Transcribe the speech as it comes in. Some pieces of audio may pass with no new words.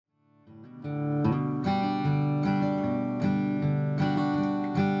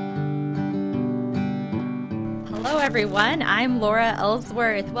everyone. I'm Laura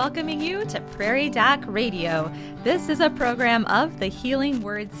Ellsworth, welcoming you to Prairie Doc Radio. This is a program of the Healing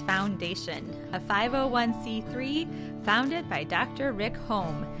Words Foundation, a 501c3 founded by Dr. Rick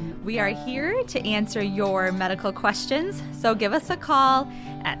Home. We are here to answer your medical questions, so give us a call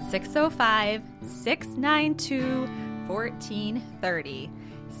at 605-692-1430.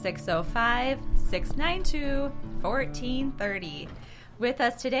 605-692-1430. With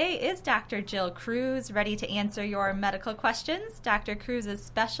us today is Dr. Jill Cruz, ready to answer your medical questions. Dr. Cruz's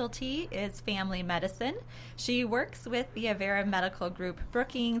specialty is family medicine. She works with the Avera Medical Group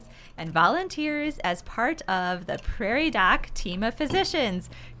Brookings and volunteers as part of the Prairie Doc team of physicians.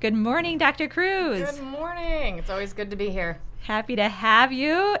 Good morning, Dr. Cruz. Good morning. It's always good to be here. Happy to have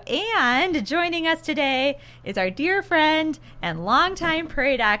you. And joining us today is our dear friend and longtime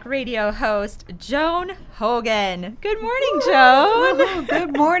Prairie Doc radio host, Joan Hogan. Good morning, Joan.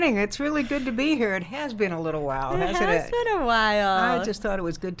 Good morning. It's really good to be here. It has been a little while, hasn't it? It has been a while. I just thought it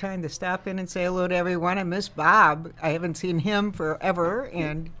was a good time to stop in and say hello to everyone. I miss Bob. I haven't seen him forever,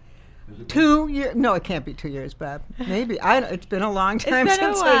 and 2 years. No, it can't be 2 years, Bob. Maybe. It's been a long time since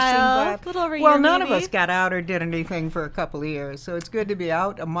I've seen Bob. A little over a well, year, none maybe. of us got out or did anything for a couple of years, so it's good to be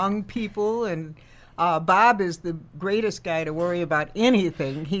out among people. And Bob is the greatest guy to worry about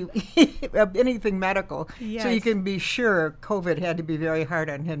anything. Anything medical. Yes. So you can be sure COVID had to be very hard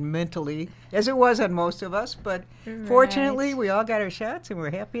on him mentally, as it was on most of us. But fortunately, we all got our shots, and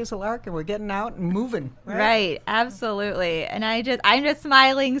we're happy as a lark, and we're getting out and moving. Right, absolutely. And I'm just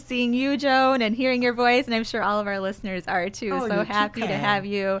smiling seeing you, Joan, and hearing your voice, and I'm sure all of our listeners are too. Oh, so you're too happy to kind. have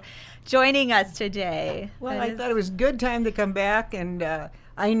you joining us today. Well, I thought it was a good time to come back, and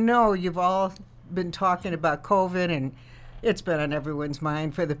I know you've all been talking about COVID, and it's been on everyone's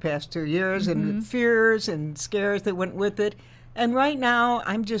mind for the past 2 years, and the fears and scares that went with it. And right now,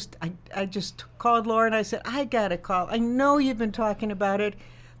 I just called Laura and I said, I got to call. I know you've been talking about it,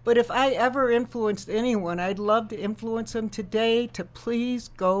 but if I ever influenced anyone, I'd love to influence them today to please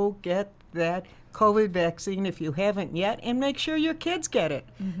go get that COVID vaccine if you haven't yet, and make sure your kids get it.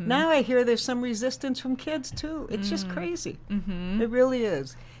 Now I hear there's some resistance from kids, too. It's just crazy. It really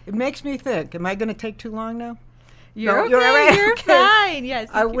is. It makes me think, am I going to take too long now? You're No, okay. all right. You're Okay. fine. Yes.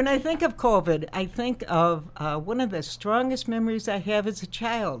 When I think of COVID, I think of one of the strongest memories I have as a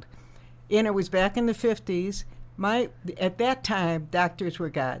child. And it was back in the 50s. At that time, doctors were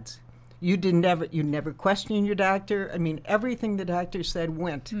gods. You never questioned your doctor. I mean, everything the doctor said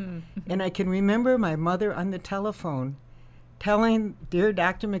went. And I can remember my mother on the telephone telling dear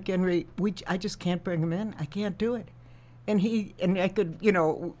Dr. McHenry, I just can't bring him in. I can't do it. And I could,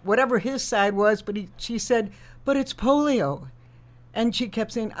 whatever his side was, but she said, but it's polio. And she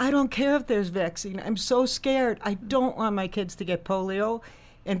kept saying, I don't care if there's vaccine. I'm so scared. I don't want my kids to get polio.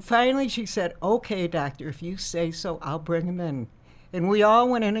 And finally she said, okay, doctor, if you say so, I'll bring him in. And we all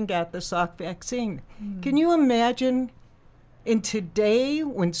went in and got the Salk vaccine. Can you imagine in today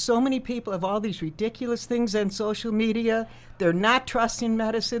when so many people have all these ridiculous things on social media, they're not trusting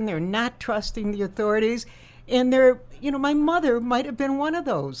medicine, they're not trusting the authorities, and my mother might have been one of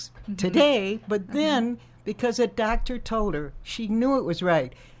those today, but then because a doctor told her, she knew it was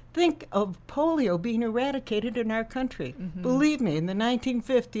right. Think of polio being eradicated in our country. Believe me, in the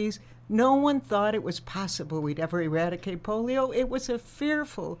 1950s, no one thought it was possible we'd ever eradicate polio. It was a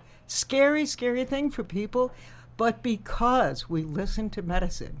fearful, scary, scary thing for people. But because we listened to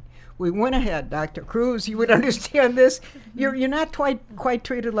medicine, we went ahead. Dr. Cruz, you would understand this. You're not quite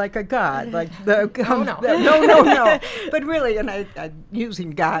treated like a god, like no. But really, and I'm using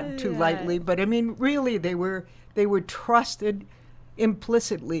God too lightly. But I mean, really, they were trusted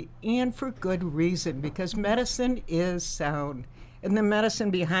implicitly and for good reason, because medicine is sound. And the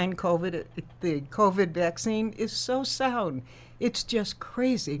medicine behind COVID, the COVID vaccine, is so sound. It's just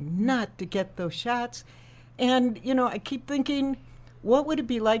crazy not to get those shots. And, I keep thinking, what would it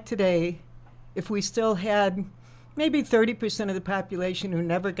be like today if we still had maybe 30% of the population who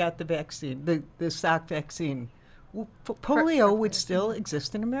never got the vaccine, the Salk vaccine? Polio would still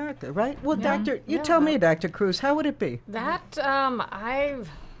exist in America, right? Well, Doctor, tell me, Dr. Cruz, how would it be? That, I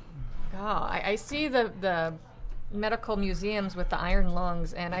see the medical museums with the iron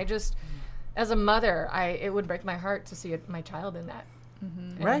lungs, and I just, as a mother, it would break my heart to see my child in that.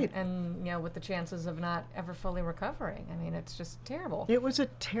 Right. And with the chances of not ever fully recovering. I mean, it's just terrible. It was a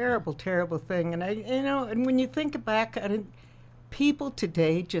terrible, terrible thing. And and when you think back on it, people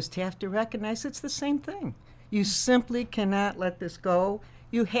today just have to recognize it's the same thing. You simply cannot let this go.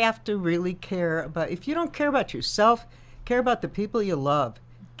 You have to really care about, if you don't care about yourself, care about the people you love.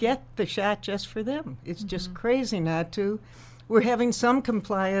 Get the shot just for them. It's just crazy not to. We're having some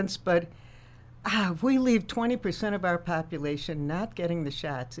compliance, but If we leave 20% of our population not getting the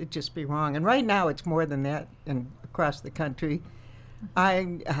shots, it'd just be wrong. And right now it's more than that across the country.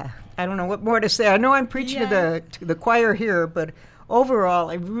 I don't know what more to say. I know I'm preaching to the choir here, but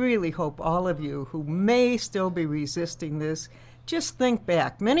overall, I really hope all of you who may still be resisting this, just think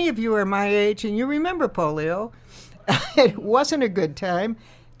back. Many of you are my age, and you remember polio. It wasn't a good time.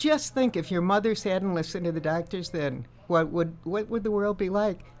 Just think, if your mothers hadn't listened to the doctors then, what would the world be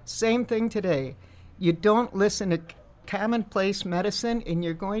like? Same thing today. You don't listen to commonplace medicine, and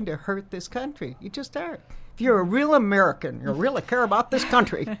you're going to hurt this country. You just are. If you're a real American, you really care about this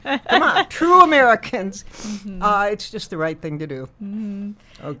country. Come on, true Americans. It's just the right thing to do.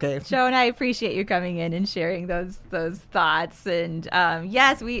 Okay. Joan, I appreciate you coming in and sharing those thoughts. And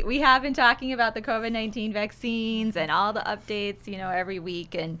yes, we have been talking about the COVID-19 vaccines and all the updates, every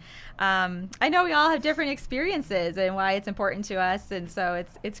week. And I know we all have different experiences and why it's important to us. And so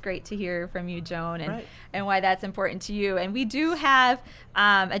it's great to hear from you, Joan, and why that's important to you. And we do have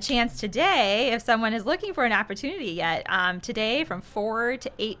a chance today, if someone is looking for an opportunity yet, today from 4 to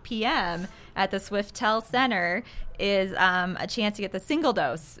 8 p.m. at the Swiftel Center is a chance to get the single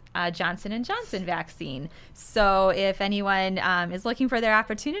dose Johnson & Johnson vaccine. So if anyone is looking for their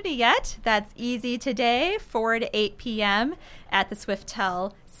opportunity yet, that's easy today, 4 to 8 p.m. at the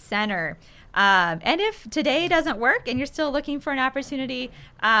Swiftel Center. And if today doesn't work and you're still looking for an opportunity,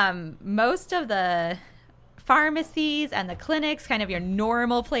 most of the pharmacies and the clinics, kind of your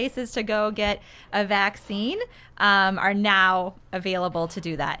normal places to go get a vaccine, are now available to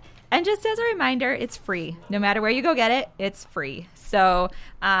do that. And just as a reminder, it's free. No matter where you go get it, it's free. So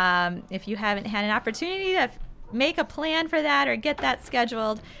if you haven't had an opportunity to make a plan for that or get that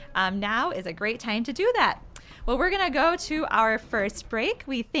scheduled, now is a great time to do that. Well, we're going to go to our first break.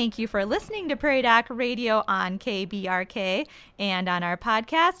 We thank you for listening to Prairie Doc Radio on KBRK and on our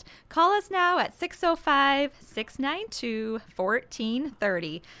podcast. Call us now at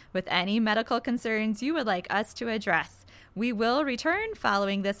 605-692-1430 with any medical concerns you would like us to address. We will return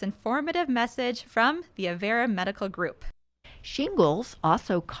following this informative message from the Avera Medical Group. Shingles,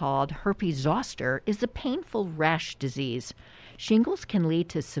 also called herpes zoster, is a painful rash disease. Shingles can lead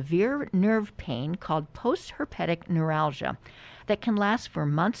to severe nerve pain called postherpetic neuralgia that can last for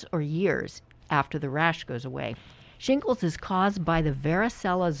months or years after the rash goes away. Shingles is caused by the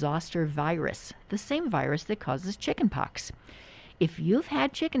varicella zoster virus, the same virus that causes chickenpox. If you've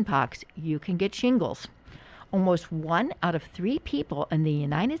had chickenpox, you can get shingles. Almost 1 out of 3 people in the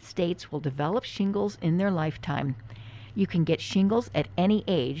United States will develop shingles in their lifetime. You can get shingles at any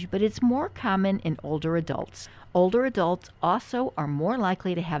age, but it's more common in older adults. Older adults also are more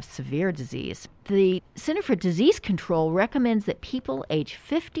likely to have severe disease. The Center for Disease Control recommends that people age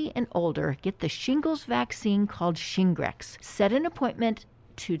 50 and older get the shingles vaccine called Shingrix. Set an appointment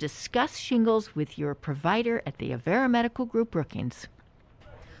to discuss shingles with your provider at the Avera Medical Group Brookings.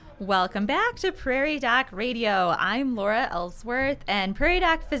 Welcome back to Prairie Doc Radio. I'm Laura Ellsworth, and Prairie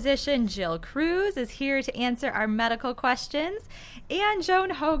Doc physician Jill Cruz is here to answer our medical questions. And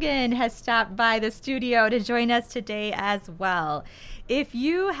Joan Hogan has stopped by the studio to join us today as well. If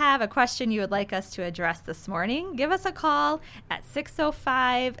you have a question you would like us to address this morning, give us a call at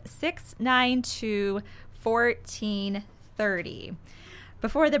 605-692-1430.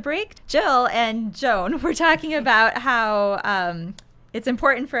 Before the break, Jill and Joan were talking about how it's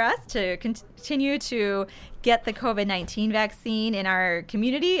important for us to continue to get the COVID-19 vaccine in our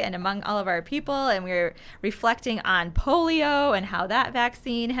community and among all of our people. And we're reflecting on polio and how that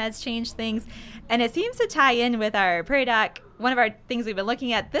vaccine has changed things. And it seems to tie in with our Prairie Doc. One of our things we've been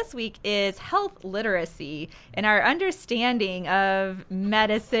looking at this week is health literacy and our understanding of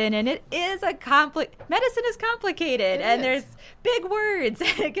medicine. And it is medicine is complicated, and there's big words,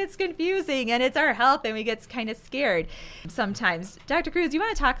 and it gets confusing, and it's our health, and we get kind of scared sometimes. Dr. Cruz, you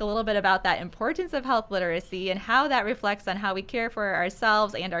want to talk a little bit about that importance of health literacy and how that reflects on how we care for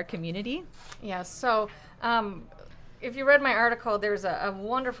ourselves and our community? Yeah, so if you read my article, there's a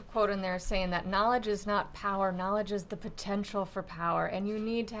wonderful quote in there saying that knowledge is not power, knowledge is the potential for power, and you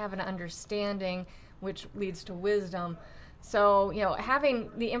need to have an understanding which leads to wisdom. So, having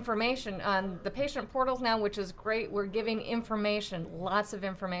the information on the patient portals now, which is great, we're giving information, lots of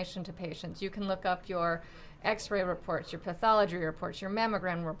information to patients. You can look up your x-ray reports, your pathology reports, your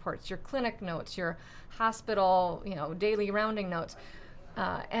mammogram reports, your clinic notes, your hospital, daily rounding notes.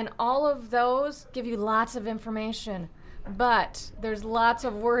 And all of those give you lots of information, but there's lots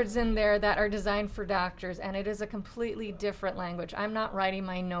of words in there that are designed for doctors, and it is a completely different language. I'm not writing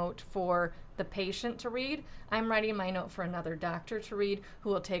my note for the patient to read. I'm writing my note for another doctor to read who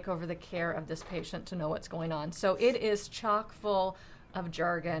will take over the care of this patient to know what's going on. So it is chock full of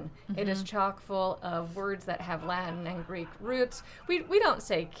jargon. It is chock full of words that have Latin and Greek roots. We don't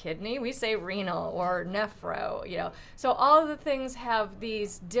say kidney, we say renal or nephro, you know. So all of the things have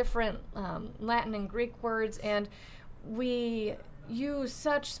these different Latin and Greek words, and we use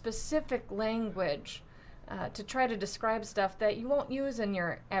such specific language to try to describe stuff that you won't use in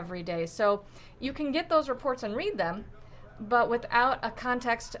your everyday. So you can get those reports and read them, but without a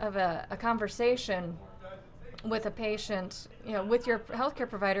context of a conversation with a patient, you know, with your healthcare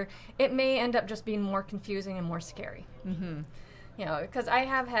provider, it may end up just being more confusing and more scary. Mm-hmm. You know, because I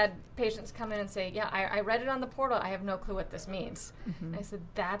have had patients come in and say, yeah, I read it on the portal. I have no clue what this means. Mm-hmm. I said,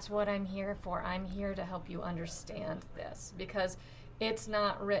 that's what I'm here for. I'm here to help you understand this, because it's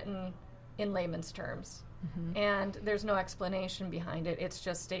not written in layman's terms. Mm-hmm. And there's no explanation behind it. It's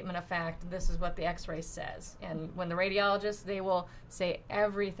just statement of fact. This is what the x-ray says. And when the radiologist, they will say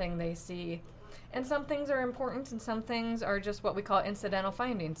everything they see. And some things are important, and some things are just what we call incidental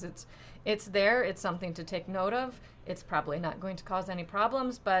findings. It's there. It's something to take note of. It's probably not going to cause any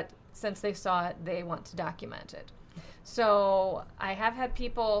problems, but since they saw it, they want to document it. So I have had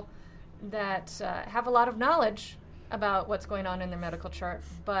people that have a lot of knowledge about what's going on in their medical chart,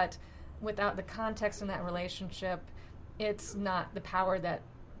 but without the context in that relationship, it's not the power that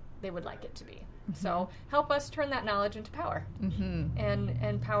they would like it to be. Mm-hmm. So help us turn that knowledge into power, mm-hmm.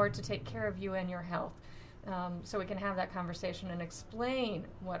 and power to take care of you and your health. So we can have that conversation and explain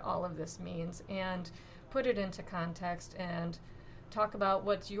what all of this means and put it into context and talk about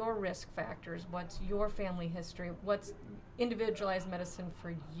what's your risk factors, what's your family history, what's individualized medicine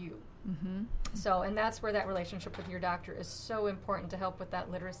for you. Mm-hmm. So, and that's where that relationship with your doctor is so important, to help with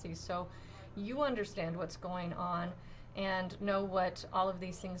that literacy, so you understand what's going on and know what all of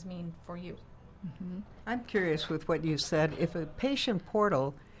these things mean for you. Mm-hmm. I'm curious with what you said. If a patient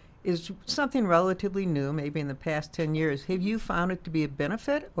portal is something relatively new, maybe in the past 10 years, have you found it to be a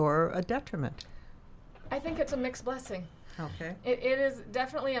benefit or a detriment? I think it's a mixed blessing. Okay. It is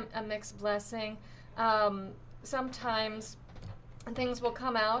definitely a mixed blessing. Sometimes things will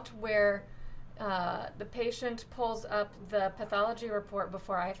come out where the patient pulls up the pathology report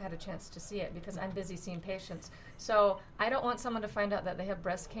before I've had a chance to see it, because I'm busy seeing patients. So I don't want someone to find out that they have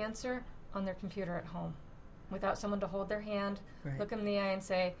breast cancer on their computer at home without someone to hold their hand, right, look them in the eye and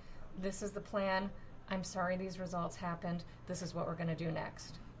say, this is the plan. I'm sorry these results happened. This is what we're going to do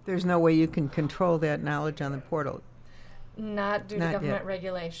next. There's no way you can control that knowledge on the portal. Not due to government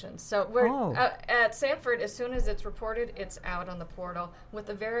regulations. So we're at Sanford, as soon as it's reported, it's out on the portal. With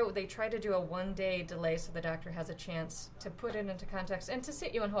Avera, they try to do a 1-day delay so the doctor has a chance to put it into context and to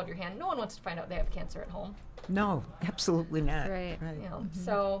sit you and hold your hand. No one wants to find out they have cancer at home. No, absolutely not. Right. You know,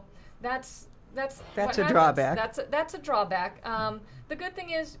 so that's a drawback. That's a drawback. The good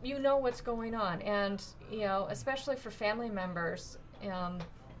thing is you know what's going on, and you know, especially for family members,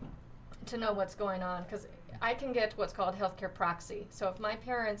 to know what's going on, because I can get what's called healthcare proxy. So if my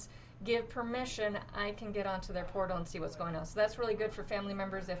parents give permission, I can get onto their portal and see what's going on. So that's really good for family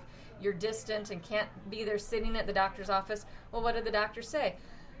members if you're distant and can't be there sitting at the doctor's office. Well, what did the doctor say?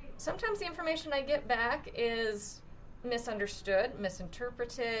 Sometimes the information I get back is misunderstood,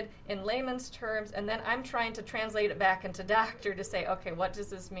 misinterpreted in layman's terms, and then I'm trying to translate it back into doctor to say, okay, what does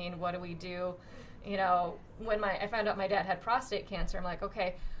this mean? What do we do? You know, when I found out my dad had prostate cancer, I'm like,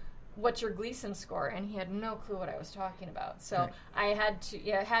 okay, what's your Gleason score? And he had no clue what I was talking about. So right. I had to,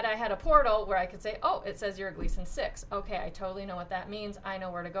 had I had a portal where I could say, oh, it says you're a Gleason 6. Okay, I totally know what that means. I know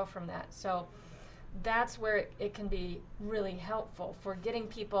where to go from that. So that's where it can be really helpful for getting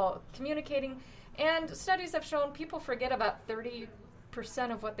people communicating. And studies have shown people forget about 30%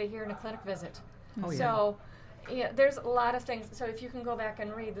 of what they hear in a clinic visit. Oh, so there's a lot of things. So if you can go back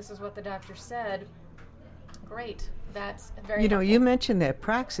and read, this is what the doctor said, great. That's very helpful. You mentioned that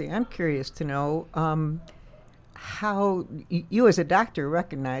proxy. I'm curious to know how you as a doctor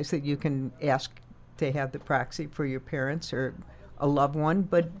recognize that you can ask to have the proxy for your parents or a loved one,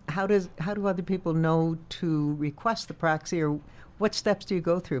 but how do other people know to request the proxy, or what steps do you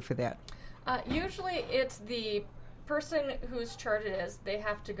go through for that? Usually it's the person whose chart it is. They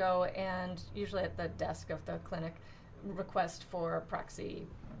have to go and usually at the desk of the clinic request for proxy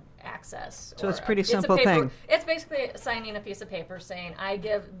access. So it's a pretty simple thing. It's basically signing a piece of paper saying, I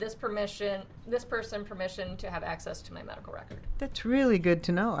give this person permission to have access to my medical record. That's really good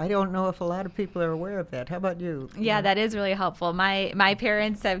to know. I don't know if a lot of people are aware of that. How about you? Yeah, that is really helpful. My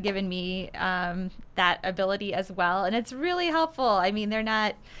parents have given me that ability as well, and it's really helpful. I mean, they're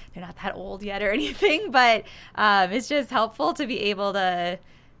not that old yet or anything, but it's just helpful to be able to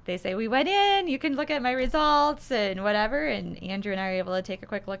they say, we went in, you can look at my results and whatever. And Andrew and I are able to take a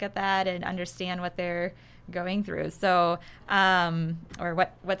quick look at that and understand what they're going through. So, or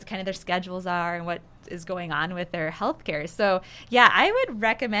what's kind of their schedules are and what is going on with their healthcare. So, yeah, I would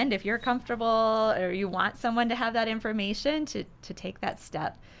recommend if you're comfortable or you want someone to have that information to take that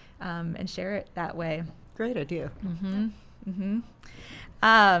step and share it that way. Great idea.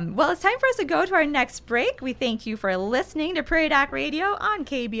 Well, it's time for us to go to our next break. We thank you for listening to Prairie Doc Radio on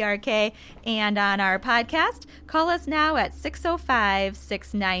KBRK and on our podcast. Call us now at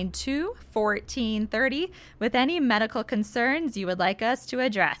 605-692-1430 with any medical concerns you would like us to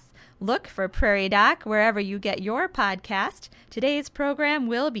address. Look for Prairie Doc wherever you get your podcast. Today's program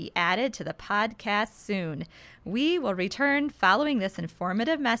will be added to the podcast soon. We will return following this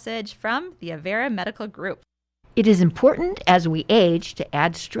informative message from the Avera Medical Group. It is important as we age to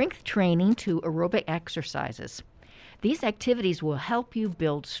add strength training to aerobic exercises. These activities will help you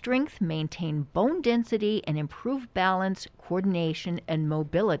build strength, maintain bone density, and improve balance, coordination, and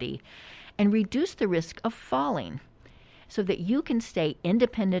mobility, and reduce the risk of falling so that you can stay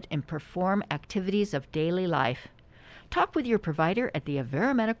independent and perform activities of daily life. Talk with your provider at the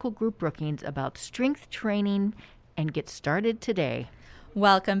Avera Medical Group Brookings about strength training and get started today.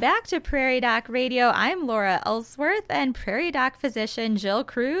 Welcome back to Prairie Doc Radio. I'm Laura Ellsworth, and Prairie Doc physician Jill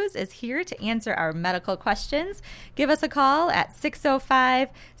Cruz is here to answer our medical questions. Give us a call at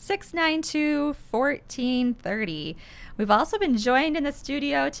 605-692-1430. We've also been joined in the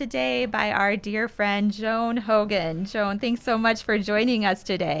studio today by our dear friend Joan Hogan. Joan, thanks so much for joining us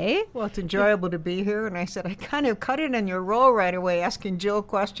today. Well, it's enjoyable to be here, and I said I kind of cut in on your role right away, asking Jill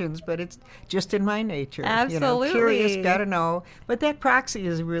questions, but it's just in my nature. Absolutely. Curious, got to know. But that proxy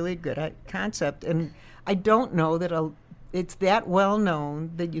is a really good concept, and I don't know that it's that well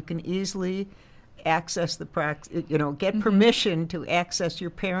known that you can easily access the proxy, get permission to access your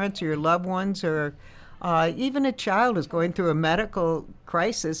parents or your loved ones, or even a child who's going through a medical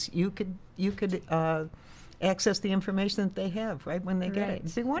crisis. You could access the information that they have right when they get it.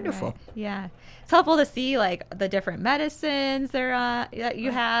 It'd be wonderful. Right. Yeah, it's helpful to see like the different medicines that you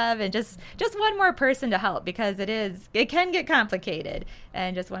have, and just one more person to help, because it can get complicated,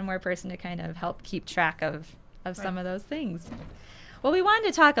 and just one more person to kind of help keep track of some of those things. Well, we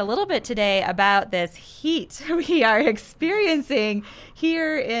wanted to talk a little bit today about this heat we are experiencing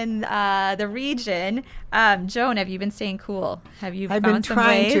here in the region. Joan, have you been staying cool? Have you I've found been some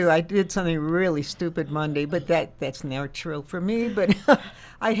trying ways? to. I did something really stupid Monday, but that's natural for me. But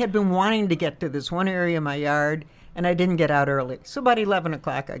I had been wanting to get to this one area of my yard, and I didn't get out early. So about 11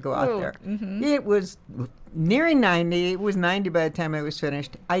 o'clock, I go out there. Mm-hmm. It was nearing 90. It was 90 by the time I was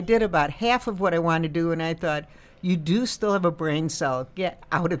finished. I did about half of what I wanted to do, and I thought, you do still have a brain cell. Get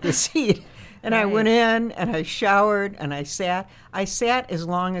out of this heat. And I went in, and I showered, and I sat. I sat as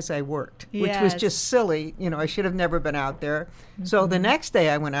long as I worked, which was just silly. I should have never been out there. Mm-hmm. So the next day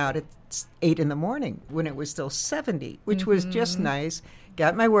I went out at 8 in the morning when it was still 70, which was just nice.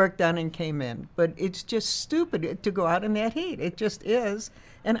 Got my work done and came in. But it's just stupid to go out in that heat. It just is.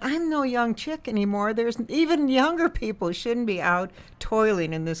 And I'm no young chick anymore. There's even younger people shouldn't be out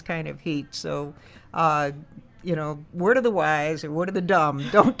toiling in this kind of heat. So, word of the wise or word of the dumb,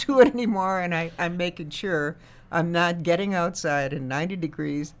 don't do it anymore. And I'm making sure I'm not getting outside in 90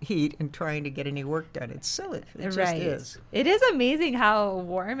 degrees heat and trying to get any work done. It's silly. It just is. It is amazing how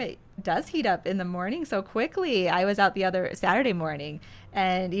warm it does heat up in the morning so quickly. I was out the other Saturday morning,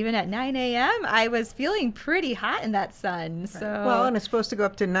 and even at 9 a.m., I was feeling pretty hot in that sun. So well, and it's supposed to go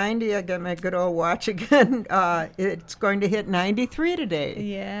up to 90. I got my good old watch again. It's going to hit 93 today.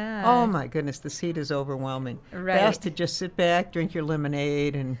 Yeah. Oh, my goodness. This heat is overwhelming. Right. Best to just sit back, drink your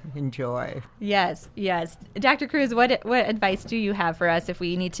lemonade, and enjoy. Yes. Dr. Cruz, what advice do you have for us if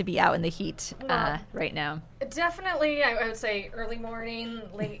we need to be out in the heat right now? Definitely, I would say early morning,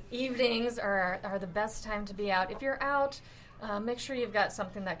 late evenings are the best time to be out. If you're out, make sure you've got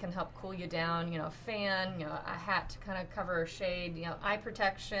something that can help cool you down, a fan, a hat to kind of cover or shade, eye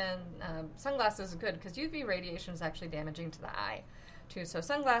protection. Sunglasses is good because UV radiation is actually damaging to the eye, too. So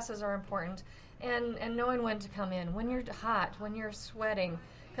sunglasses are important, and knowing when to come in, when you're hot, when you're sweating,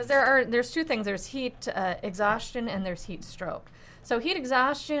 because there's two things. There's heat exhaustion and there's heat stroke. So heat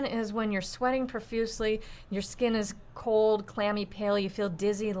exhaustion is when you're sweating profusely, your skin is cold, clammy, pale, you feel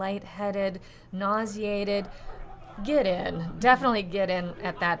dizzy, lightheaded, nauseated. Get in. Definitely get in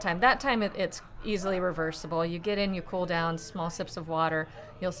at that time. That time it's easily reversible. You get in, you cool down, small sips of water,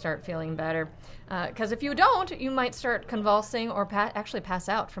 you'll start feeling better. Because if you don't, you might start convulsing or actually pass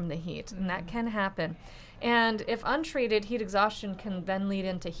out from the heat, and that can happen. And if untreated, heat exhaustion can then lead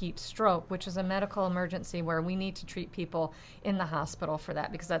into heat stroke, which is a medical emergency where we need to treat people in the hospital for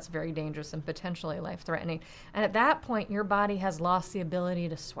that because that's very dangerous and potentially life-threatening. And at that point, your body has lost the ability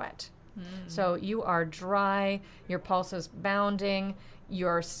to sweat. So you are dry, your pulse is bounding,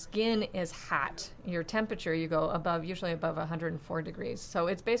 your skin is hot. Your temperature, you go usually above 104 degrees. So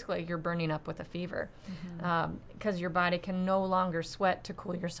it's basically like you're burning up with a fever because your body can no longer sweat to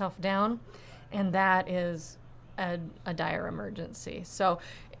cool yourself down. And that is a dire emergency. So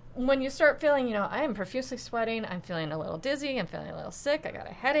when you start feeling, I am profusely sweating, I'm feeling a little dizzy, I'm feeling a little sick, I got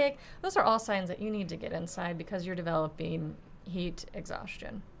a headache, those are all signs that you need to get inside because you're developing heat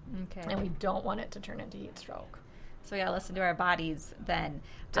exhaustion. Okay. And we don't want it to turn into heat stroke. So we got to listen to our bodies then.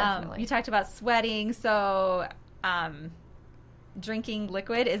 Definitely. You talked about sweating, so drinking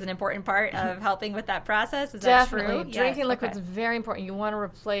liquid is an important part of helping with that process. Is Definitely. that true? Drinking Yes. liquid is Okay. very important. You want to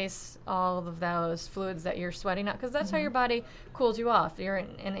replace all of those fluids that you're sweating out because that's how your body cools you off. Your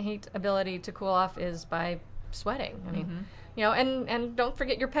innate ability to cool off is by sweating. I mean, and don't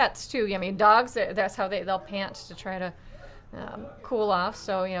forget your pets too. I mean, dogs, that's how they'll pant to try to cool off.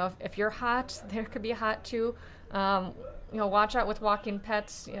 So, if you're hot, there could be hot too. Watch out with walking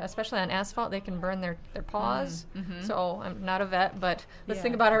pets, especially on asphalt. They can burn their paws. So I'm not a vet, but let's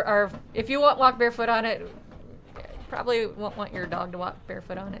think about our if you won't walk barefoot on it, you probably won't want your dog to walk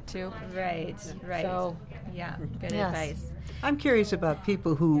barefoot on it too. Right. So, Yeah, good Yes. advice. I'm curious about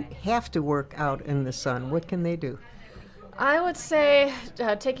people who have to work out in the sun. What can they do? I would say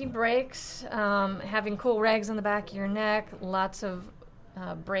taking breaks, having cool rags on the back of your neck, lots of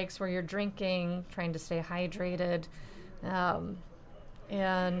breaks where you're drinking, trying to stay hydrated,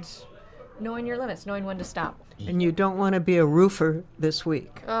 and knowing your limits, knowing when to stop. And you don't want to be a roofer this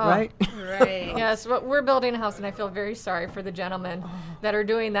week, right? Right. Yes, but we're building a house, and I feel very sorry for the gentlemen that are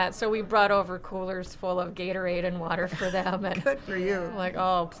doing that. So we brought over coolers full of Gatorade and water for them. And Good for you. I'm like,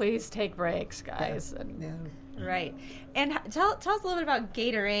 oh, please take breaks, guys. And Yeah. Right. And tell us a little bit about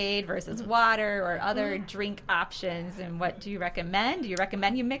Gatorade versus water or other drink options, and what do you recommend? Do you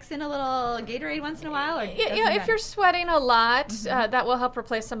recommend you mix in a little Gatorade once in a while? Or Yeah, if you're sweating a lot, that will help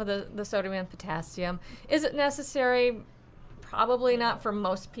replace some of the sodium and potassium. Is it necessary? Probably not for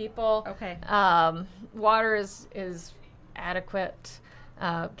most people. Okay. Water is adequate.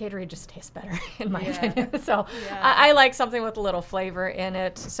 Gatorade just tastes better, in my opinion. So I like something with a little flavor in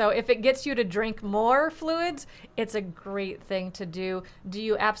it. So if it gets you to drink more fluids, it's a great thing to do. Do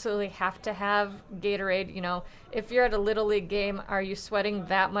you absolutely have to have Gatorade? If you're at a Little League game, are you sweating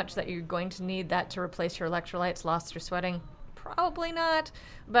that much that you're going to need that to replace your electrolytes lost through sweating? Probably not.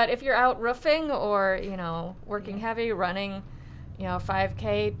 But if you're out roofing or, working heavy, running,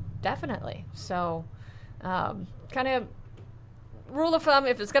 5K, definitely. So kind of rule of thumb,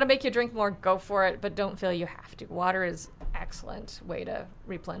 if it's going to make you drink more, go for it, but don't feel you have to. Water is excellent way to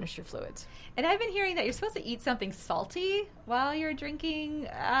replenish your fluids. And I've been hearing that you're supposed to eat something salty while you're drinking.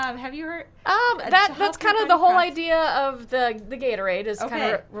 Have you heard? That's kind of the whole idea of the Gatorade is kind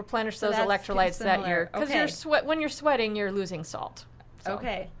Okay. of replenish So those that's electrolytes that similar. because Okay. when you're sweating, you're losing salt. So.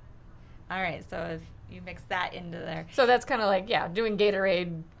 Okay. All right. So if you mix that into there. So that's kind of like, doing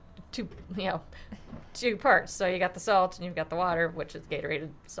Gatorade two parts. So you got the salt and you've got the water, which is Gatorade,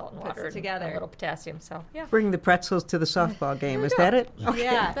 salt and Puts water, it together. and a little potassium. So Bring the pretzels to the softball game. Is that it?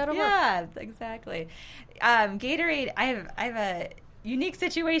 Yeah, That'll work. yeah, exactly. Gatorade. I have a unique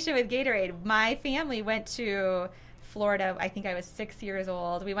situation with Gatorade. My family went to Florida. I think I was 6 years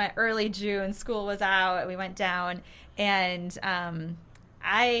old. We went early June. School was out. We went down, and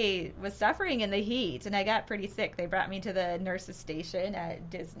I was suffering in the heat, and I got pretty sick. They brought me to the nurse's station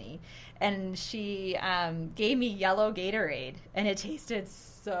at Disney, and she gave me yellow Gatorade, and it tasted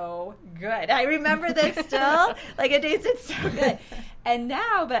so good. I remember this still. Like, it tasted so good. And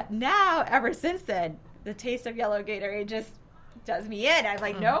now, ever since then, the taste of yellow Gatorade just does me in. I'm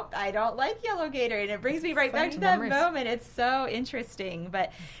like, nope, I don't like yellow Gatorade. And it brings me right back to that moment. It's so interesting.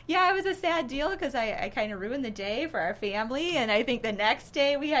 But yeah, it was a sad deal because I kind of ruined the day for our family. And I think the next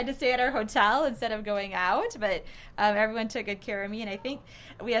day we had to stay at our hotel instead of going out. But everyone took good care of me. And I think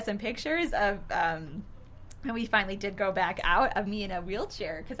we have some pictures of And we finally did go back out of me in a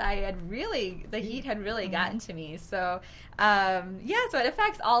wheelchair because the heat had really gotten to me. So, so it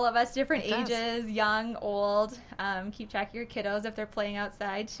affects all of us, different ages, young, old. Keep track of your kiddos if they're playing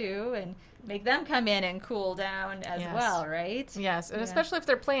outside too, and make them come in and cool down as well, right? Yes, and especially if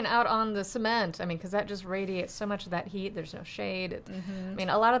they're playing out on the cement. I mean, because that just radiates so much of that heat. There's no shade. I mean,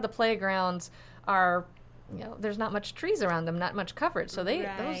 a lot of the playgrounds are, there's not much trees around them, not much coverage, so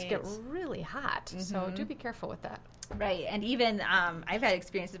those get really hot. So do be careful with that. Right, and even I've had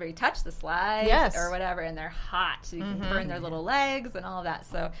experiences where you touch the slides or whatever, and they're hot, so you can burn their little legs and all of that.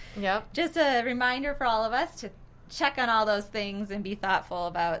 So just a reminder for all of us to check on all those things and be thoughtful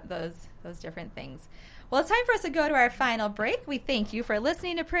about those different things. Well, it's time for us to go to our final break. We thank you for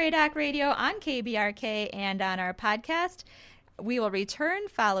listening to Prairie Doc Radio on KBRK and on our podcast. We will return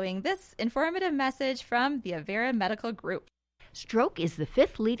following this informative message from the Avera Medical Group. Stroke is the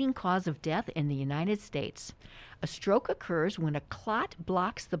 5th leading cause of death in the United States. A stroke occurs when a clot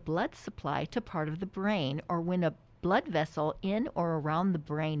blocks the blood supply to part of the brain or when a blood vessel in or around the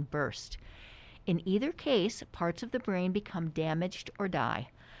brain bursts. In either case, parts of the brain become damaged or die.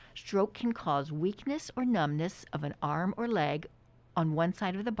 Stroke can cause weakness or numbness of an arm or leg on one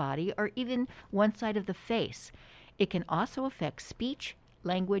side of the body or even one side of the face. It can also affect speech,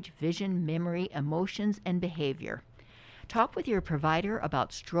 language, vision, memory, emotions, and behavior. Talk with your provider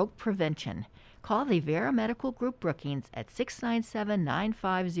about stroke prevention. Call the Avera Medical Group Brookings at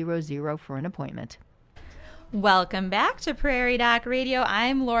 697-9500 for an appointment. Welcome back to Prairie Doc Radio.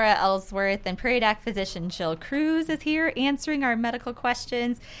 I'm Laura Ellsworth, and Prairie Doc physician Jill Cruz is here answering our medical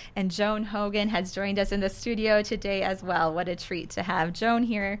questions, and Joan Hogan has joined us in the studio today as well. What a treat to have Joan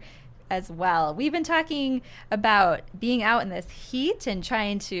here as well. We've been talking about being out in this heat and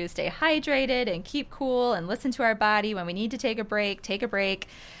trying to stay hydrated and keep cool and listen to our body when we need to take a break.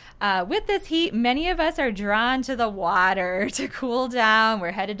 With this heat, many of us are drawn to the water to cool down.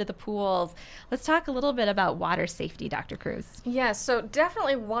 We're headed to the pools. Let's talk a little bit about water safety, Dr. Cruz. Yes, so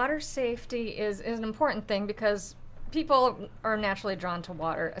definitely water safety is an important thing because people are naturally drawn to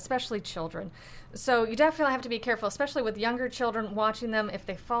water, especially children. So you definitely have to be careful, especially with younger children, watching them. If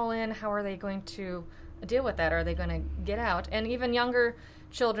they fall in, how are they going to deal with that? Are they going to get out? And even younger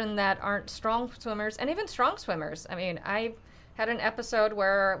children that aren't strong swimmers, and even strong swimmers. I mean, I had an episode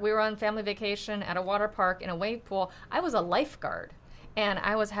where we were on family vacation at a water park in a wave pool. I was a lifeguard, and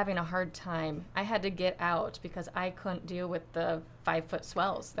I was having a hard time. I had to get out because I couldn't deal with the 5-foot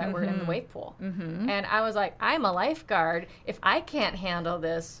swells that were in the wave pool. And I was like, I'm a lifeguard. If I can't handle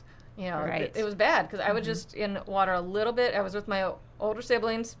this, it was bad because I was just in water a little bit. I was with my older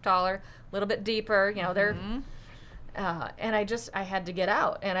siblings, taller, a little bit deeper. They're... and I had to get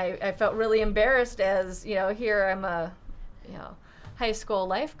out. And I felt really embarrassed as, here I'm a... high school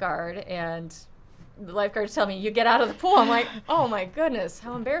lifeguard, and the lifeguards tell me you get out of the pool. I'm like, oh my goodness,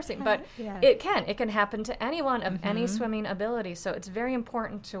 how embarrassing. But it can happen to anyone of any swimming ability. So it's very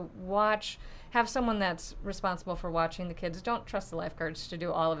important to have someone that's responsible for watching the kids. Don't trust the lifeguards to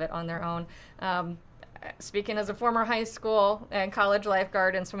do all of it on their own. Speaking as a former high school and college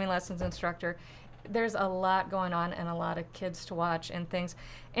lifeguard and swimming lessons instructor, there's a lot going on and a lot of kids to watch and things.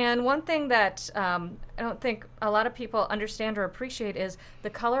 And one thing that I don't think a lot of people understand or appreciate is the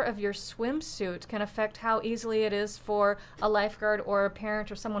color of your swimsuit can affect how easily it is for a lifeguard or a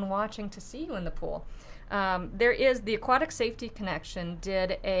parent or someone watching to see you in the pool. There is the Aquatic Safety Connection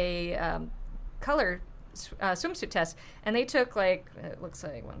did a color swimsuit test, and they took it looks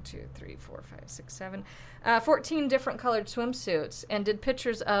like 14 different colored swimsuits and did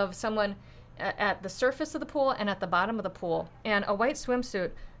pictures of someone at the surface of the pool and at the bottom of the pool. And a white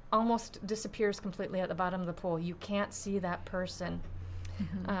swimsuit almost disappears completely at the bottom of the pool. You can't see that person.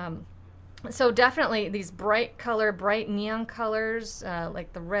 So definitely these bright neon colors,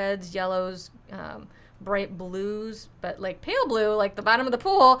 like the reds, yellows, bright blues, but like pale blue, like the bottom of the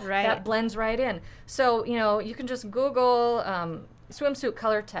pool, that blends right in. So, you can just Google swimsuit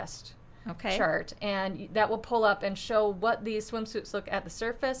color test chart, and that will pull up and show what these swimsuits look at the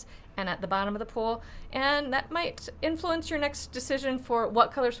surface and at the bottom of the pool, and that might influence your next decision for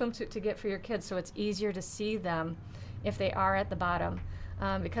what color swimsuit to get for your kids, so it's easier to see them if they are at the bottom.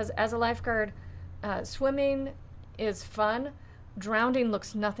 Because as a lifeguard, swimming is fun. Drowning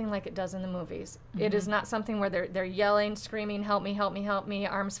looks nothing like it does in the movies. It is not something where they're yelling, screaming, help me, help me, help me,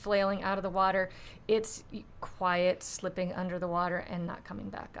 arms flailing out of the water. It's quiet, slipping under the water and not coming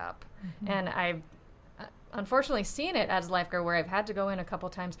back up. And I've unfortunately seen it as a lifeguard where I've had to go in a couple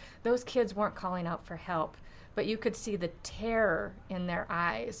times. Those kids weren't calling out for help, but you could see the terror in their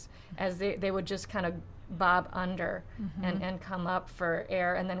eyes as they would just kind of bob under and come up for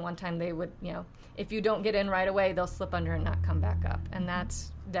air. And then one time they would, if you don't get in right away, they'll slip under and not come back up. And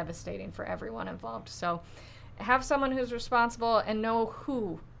that's devastating for everyone involved. So have someone who's responsible and know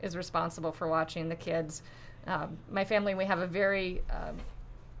who is responsible for watching the kids. My family, we have a very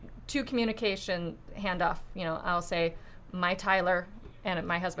two communication handoff. I'll say, my Tyler, and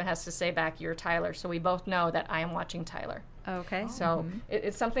my husband has to say back, your Tyler. So we both know that I am watching Tyler. Okay. So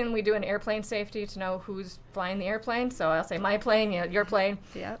it's something we do in airplane safety to know who's flying the airplane. So I'll say my plane, your plane.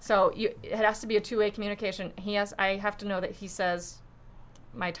 Yeah. So it has to be a two-way communication. I have to know that he says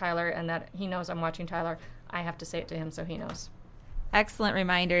my Tyler and that he knows I'm watching Tyler. I have to say it to him so he knows. Excellent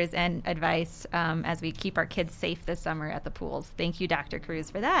reminders and advice as we keep our kids safe this summer at the pools. Thank you, Dr.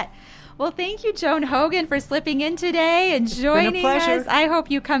 Cruz, for that. Well, thank you, Joan Hogan, for slipping in today and joining us. I hope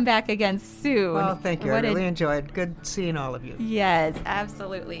you come back again soon. Well, thank you. I really enjoyed. Good seeing all of you. Yes,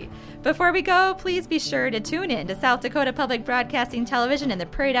 absolutely. Before we go, please be sure to tune in to South Dakota Public Broadcasting Television and the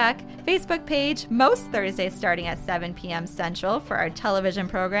Prairie Doc Facebook page most Thursdays starting at 7 p.m. Central for our television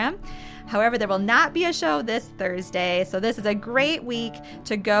program. However, there will not be a show this Thursday, so this is a great week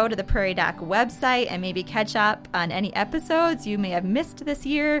to go to the Prairie Doc website and maybe catch up on any episodes you may have missed this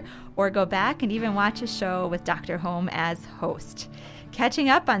year, or go back and even watch a show with Dr. Home as host. Catching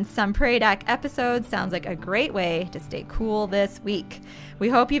up on some Prairie Doc episodes sounds like a great way to stay cool this week. We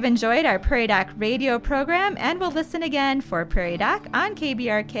hope you've enjoyed our Prairie Doc radio program, and will listen again for Prairie Doc on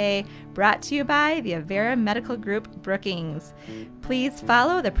KBRK, brought to you by the Avera Medical Group Brookings. Please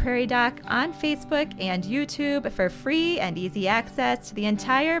follow the Prairie Doc on Facebook and YouTube for free and easy access to the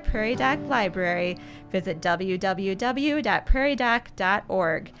entire Prairie Doc library. Visit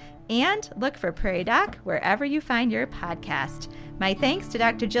www.prairiedoc.org and look for Prairie Doc wherever you find your podcast. My thanks to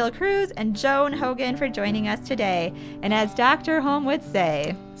Dr. Jill Cruz and Joan Hogan for joining us today. And as Dr. Home would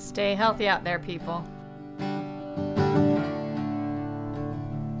say, stay healthy out there, people.